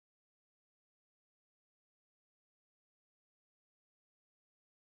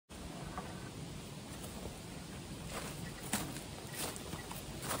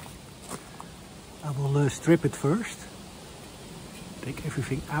I'll strip it first. Take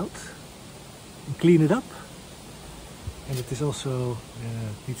everything out and clean it up. And it is also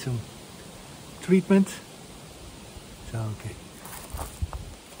needs some treatment. So okay.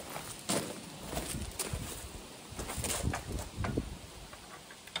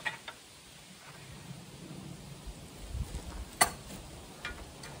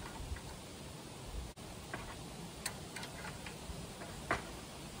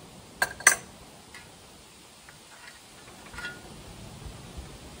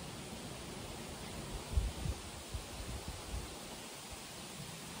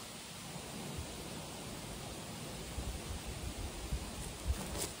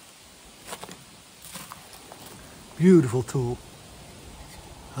 Beautiful tool.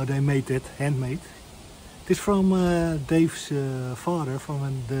 How they made it, handmade. It is from Dave's father,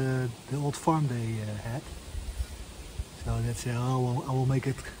 from the old farm they had. So that's how I will make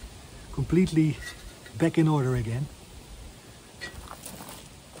it completely back in order again.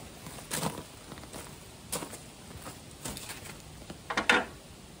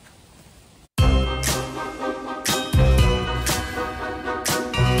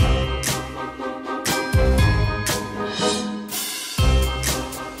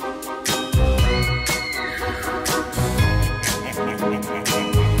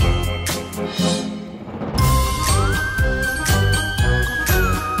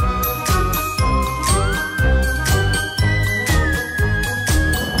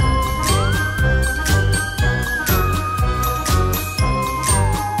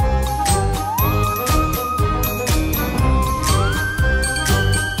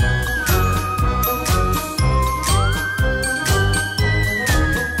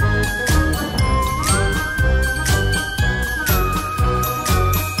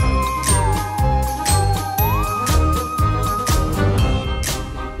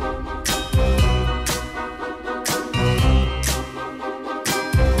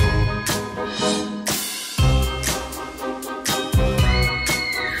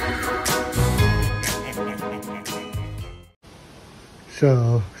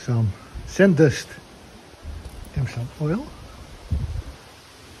 So some sand dust and some oil.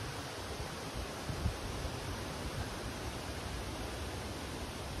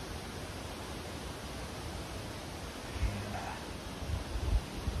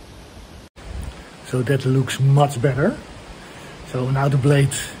 So that looks much better. So now the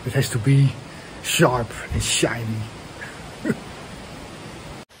blade, it has to be sharp and shiny.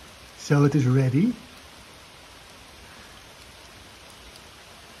 So it is ready.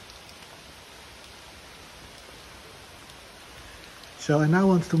 So I now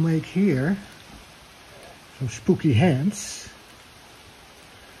want to make here some spooky hands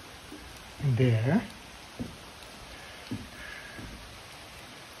in there.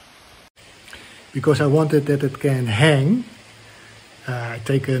 Because I wanted that it can hang, I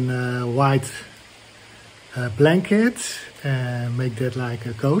take a white blanket and make that like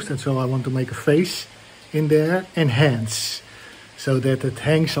a coast. And so I want to make a face in there and hands, so that it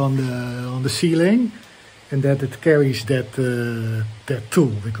hangs on the ceiling. And that it carries that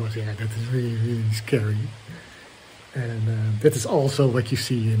tool, because yeah, that is really, really scary. And that is also what you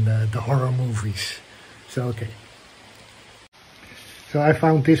see in the horror movies. So okay. So I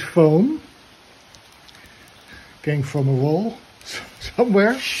found this foam, came from a wall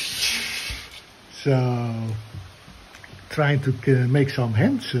somewhere. So trying to make some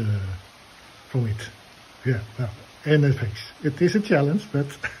hands from it. Yeah, well, and a face. It is a challenge, but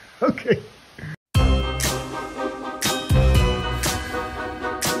okay.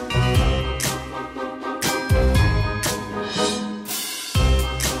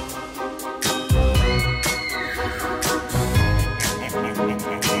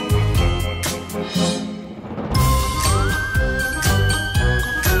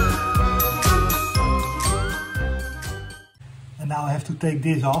 Now I have to take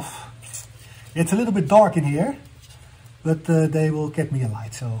this off. It's a little bit dark in here, but they will get me a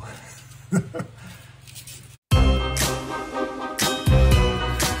light, so.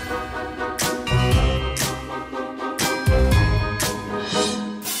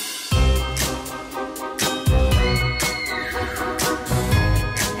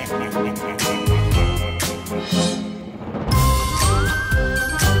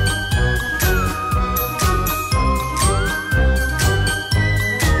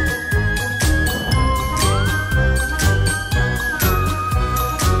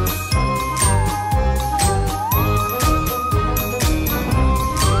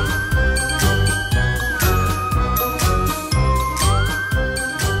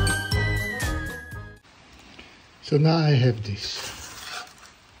 So now I have this.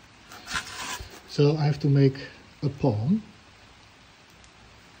 So I have to make a palm.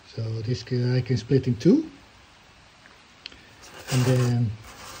 So this I can split in two. And then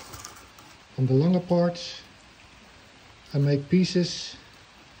on the longer parts I make pieces.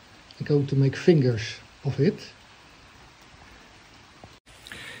 I'm going to make fingers of it.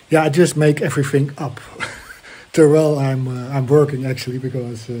 Yeah, I just make everything up terwijl I'm working actually,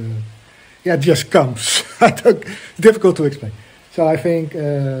 because yeah, it just comes. Difficult to explain. So I think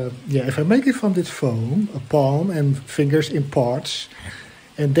yeah, if I make it from this foam, a palm and fingers in parts,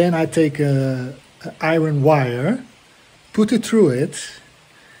 and then I take a iron wire, put it through it,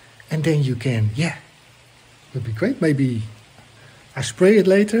 and then you can, yeah, would be great. Maybe I spray it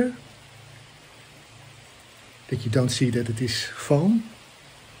later, that you don't see that it is foam.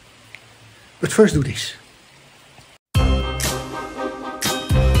 But first do this.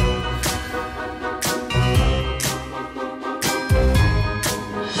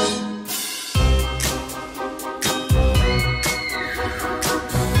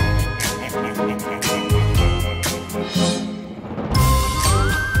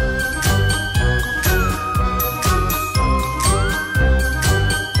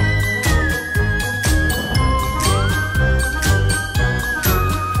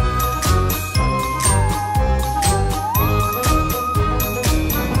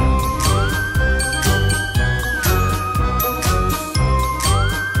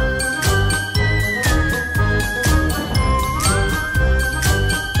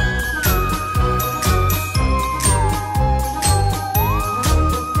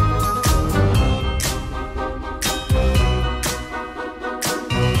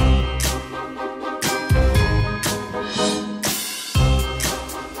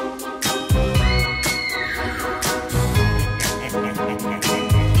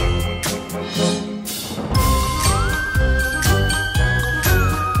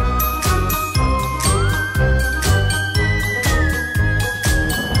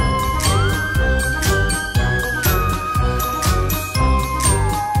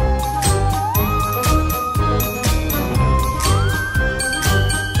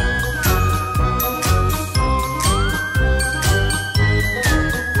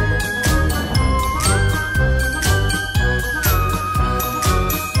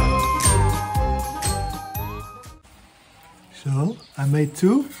 So I made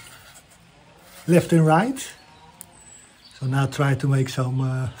two, left and right. So now try to make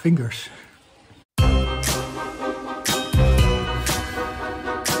some fingers.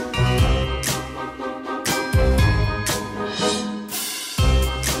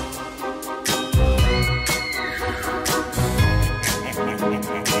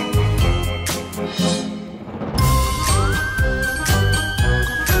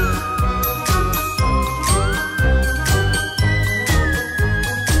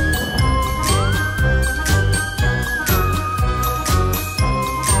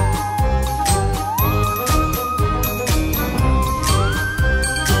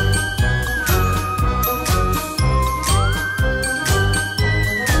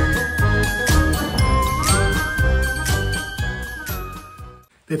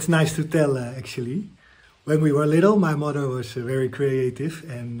 That's nice to tell actually. When we were little, my mother was very creative,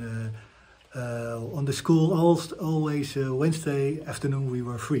 and on the school always Wednesday afternoon we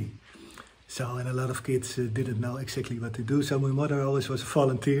were free. So, and a lot of kids didn't know exactly what to do. So my mother always was a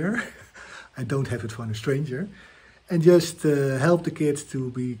volunteer. I don't have it from a stranger. And just help the kids to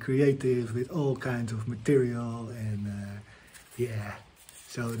be creative with all kinds of material, and yeah.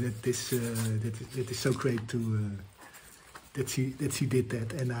 So that is so great to that she did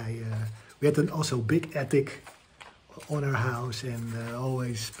that. And we had also big attic on our house, and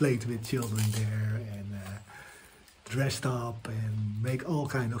always played with children there, and dressed up and make all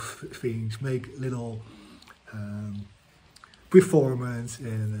kind of things, make little performance,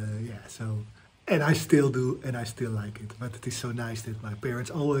 and yeah. So, and I still do, and I still like it. But it is so nice that my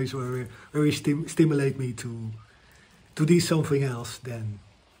parents always were very stimulate me to do something else than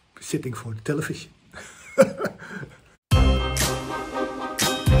sitting for the television.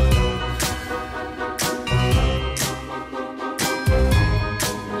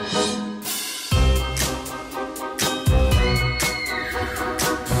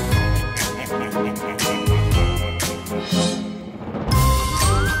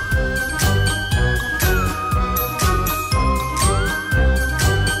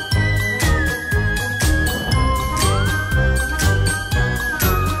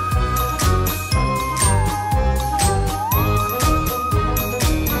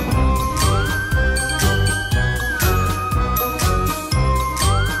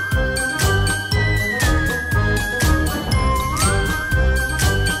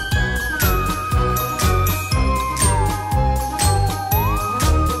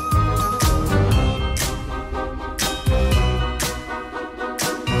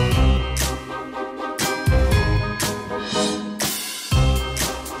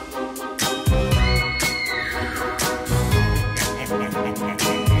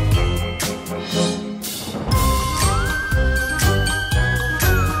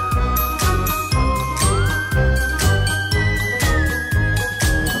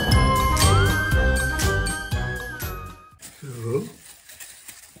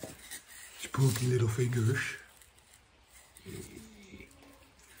 funky little fingers.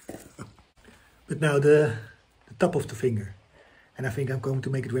 But now the top of the finger. And I think I'm going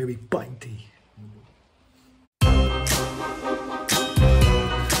to make it very pointy.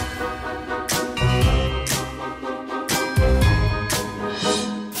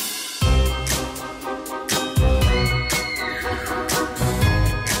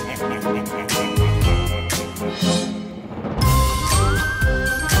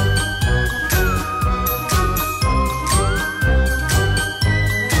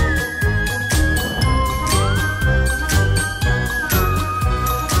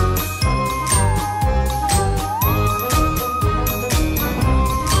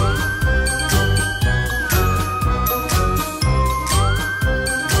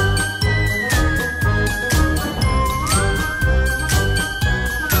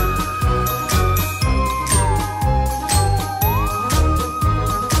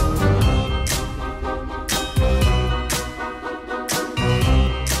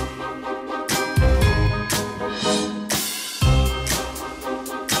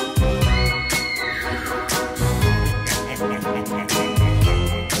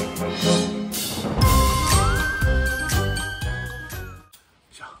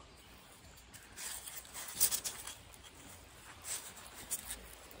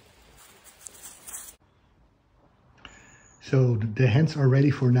 So the hands are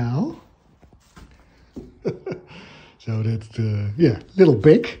ready for now. So that's, yeah, a little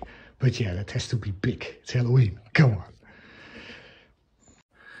big, but yeah, that has to be big. It's Halloween, come on.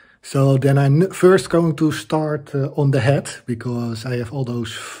 So then I'm first going to start on the head, because I have all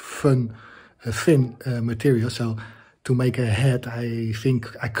those thin materials. So to make a head, I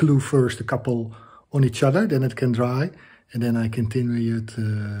think I glue first a couple on each other, then it can dry, and then I continue it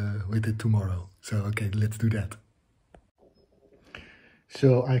with it tomorrow. So okay, let's do that.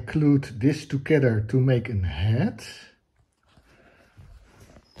 So I glued this together to make a head.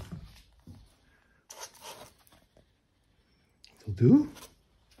 Will do.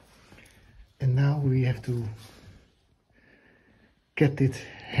 And now we have to get it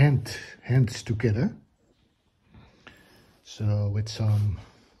hands together. So with some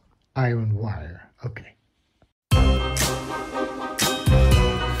iron wire. Okay.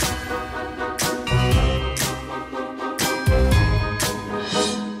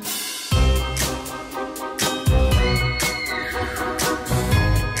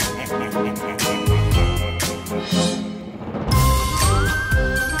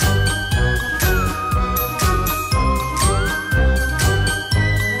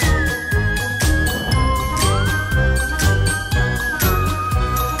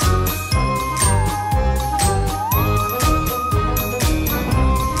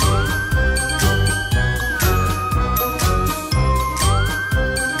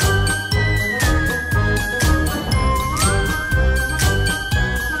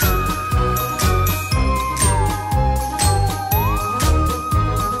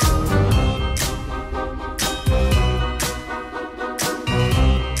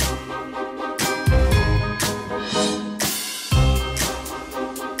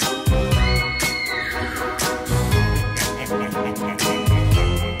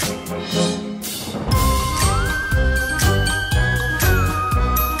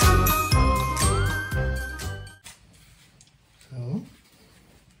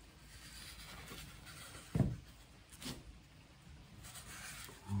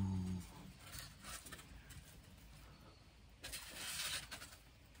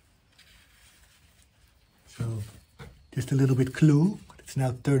 So just a little bit glue, it's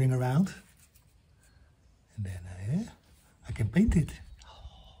now turning around. And then I can paint it.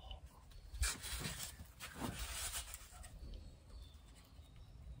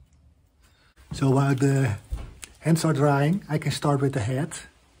 So while the hands are drying, I can start with the head.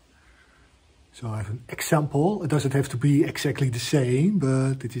 So I have an example. It doesn't have to be exactly the same,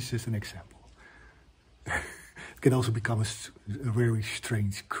 but it is just an example. It can also become a very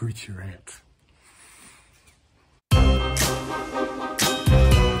strange creature head.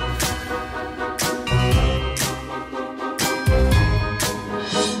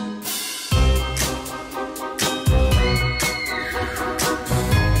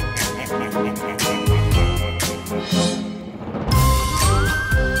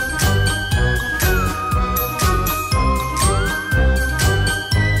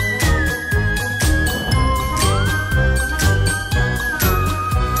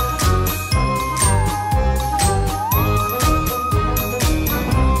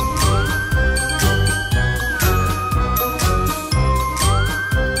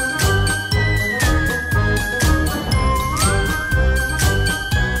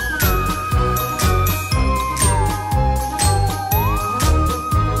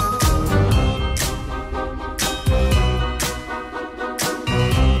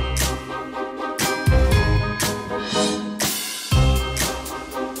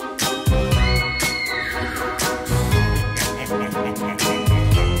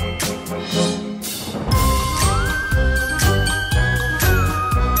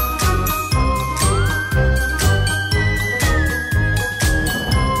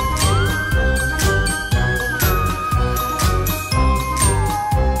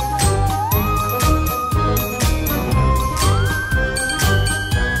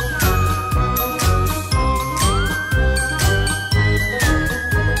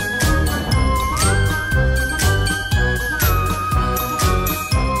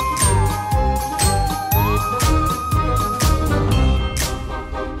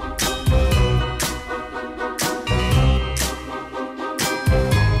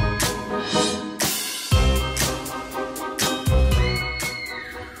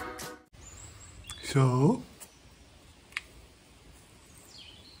 So.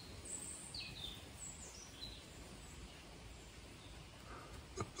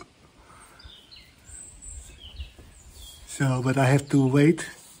 So, but I have to wait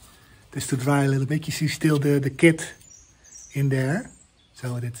just to dry a little bit. You see still the kit in there.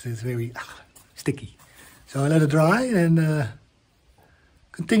 So it's very sticky. So I let it dry and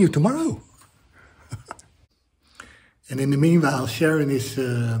continue tomorrow. And in the meanwhile, Sharon is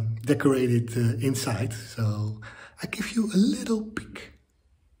decorated inside. So I give you a little peek.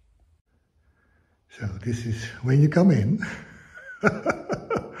 So this is when you come in.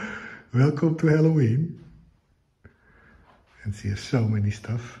 Welcome to Halloween. And she has so many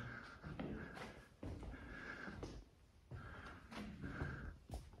stuff.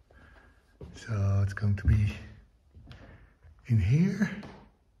 So it's going to be in here,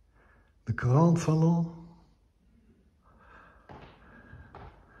 the grand salon.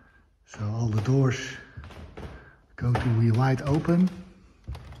 So all the doors are going to be wide open.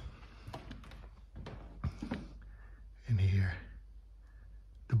 And here,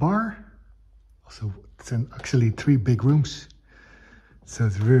 the bar. Also, it's actually 3 big rooms. So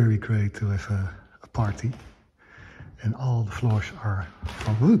it's very great to have a party. And all the floors are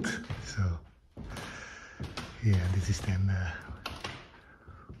from wood. So yeah, this is then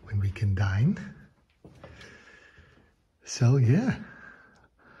when we can dine. So yeah.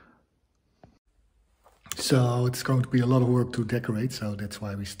 So it's going to be a lot of work to decorate. So that's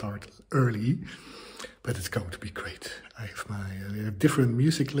why we start early. But it's going to be great. I have my different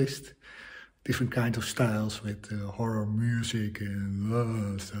music list. Different kinds of styles with horror music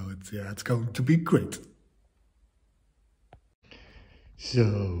and so it's going to be great.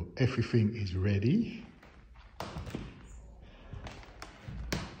 So everything is ready.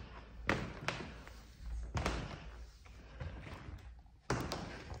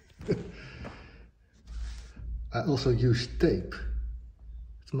 I also use tape.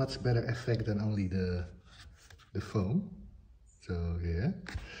 It's much better effect than only the foam. So yeah.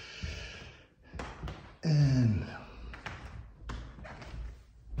 And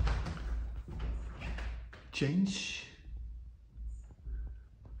change.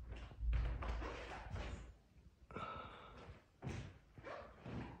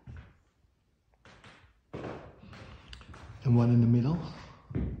 And one in the middle.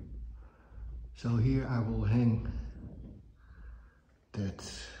 So here I will hang that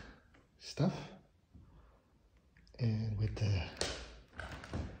stuff and with the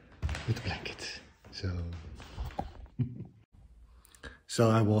blanket. So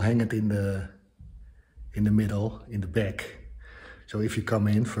I will hang it in the middle, in the back. So if you come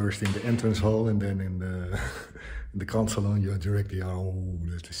in first in the entrance hall and then in the in the grand salon, you're directly, oh,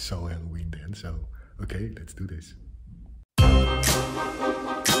 that is so Halloween then. So okay, let's do this.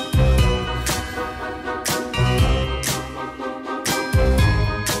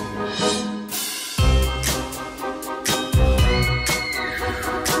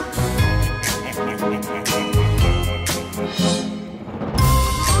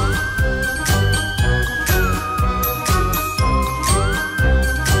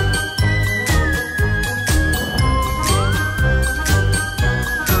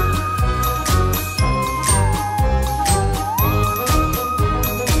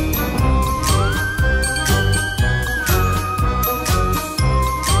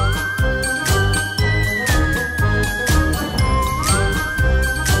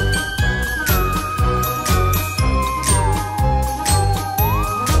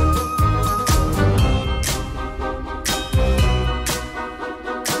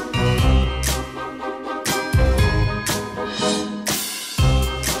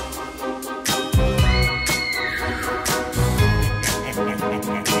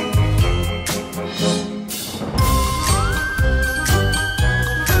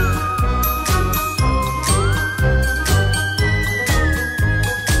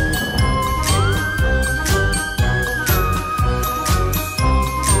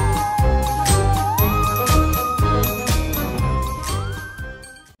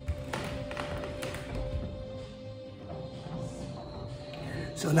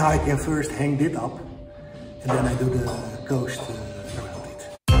 So now I can first hang it up and then I do the ghost around it.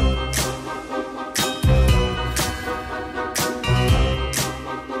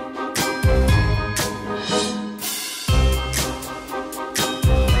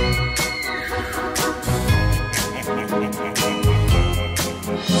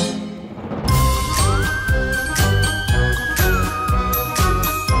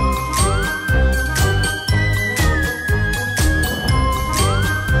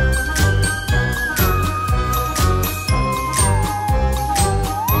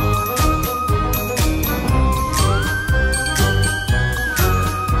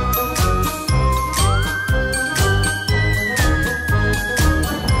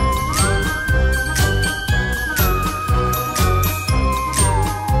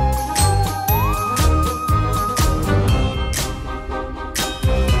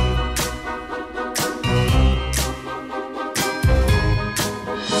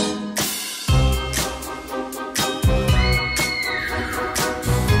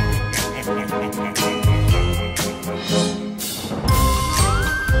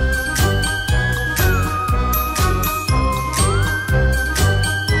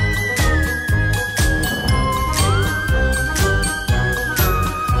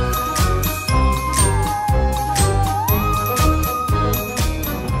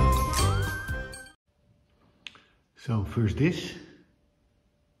 this.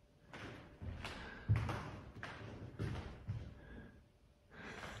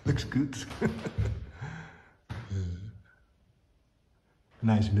 Looks good.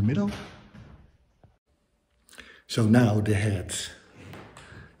 Nice in the middle. So now the head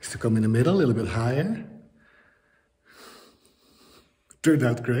is to come in the middle, a little bit higher. Turned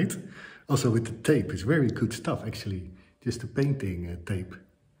out great. Also with the tape, it's very good stuff actually. Just a painting tape.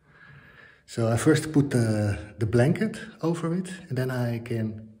 So I first put the blanket over it, and then I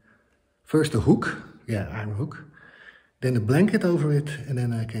can, first the hook, iron hook. Then the blanket over it, and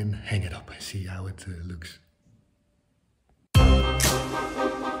then I can hang it up and see how it looks.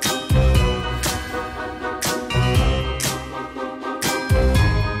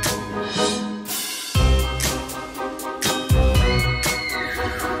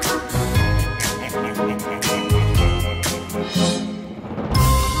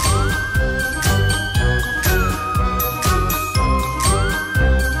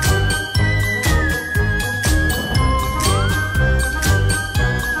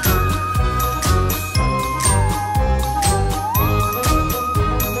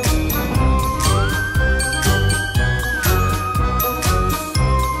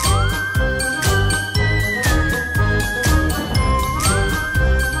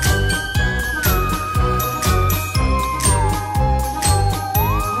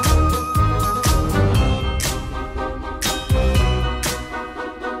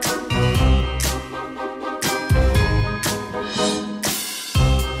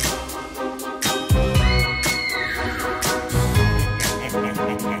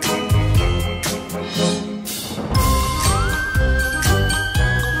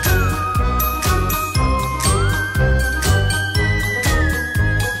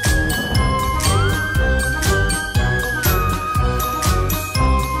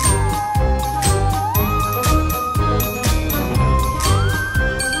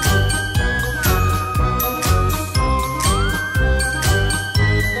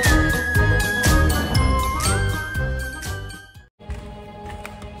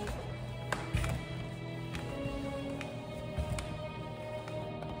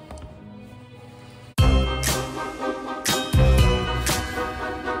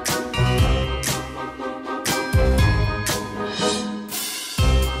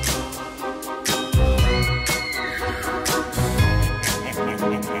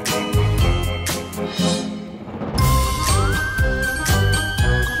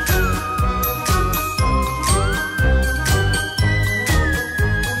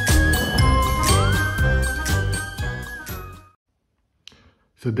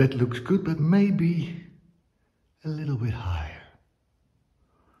 So that looks good, but maybe a little bit higher.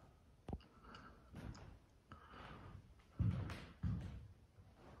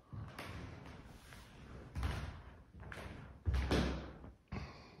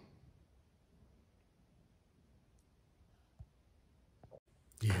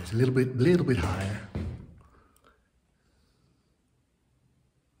 Yes, a little bit higher.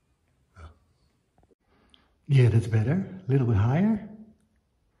 Yeah, that's better. A little bit higher.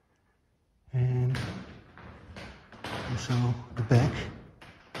 And also the back.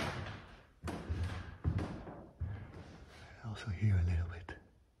 Also here a little bit.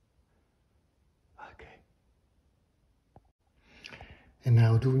 Okay. And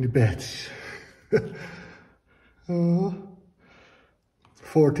now doing the beds.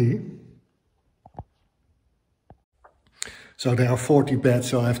 40. So there are 40 beds,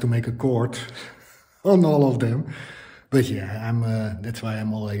 so I have to make a cord on all of them. But yeah, that's why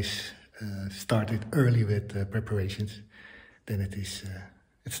I'm always started early with preparations. Then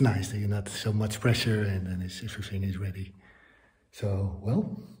it's nice that you're not so much pressure, and then everything is ready. So,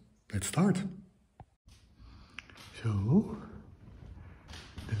 well, let's start. So,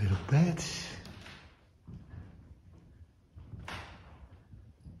 the little beds.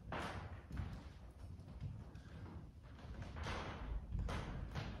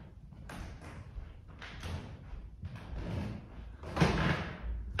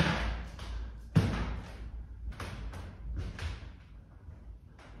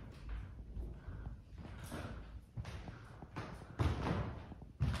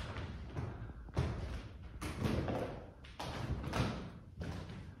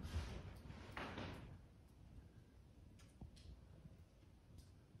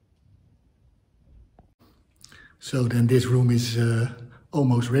 So then this room is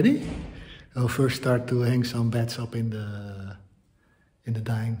almost ready. I'll first start to hang some beds up in the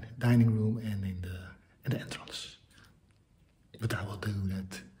dining room and in the entrance. But I will do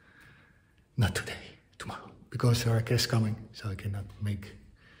that not today, tomorrow, because there are guests coming, so I cannot make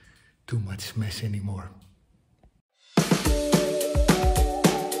too much mess anymore.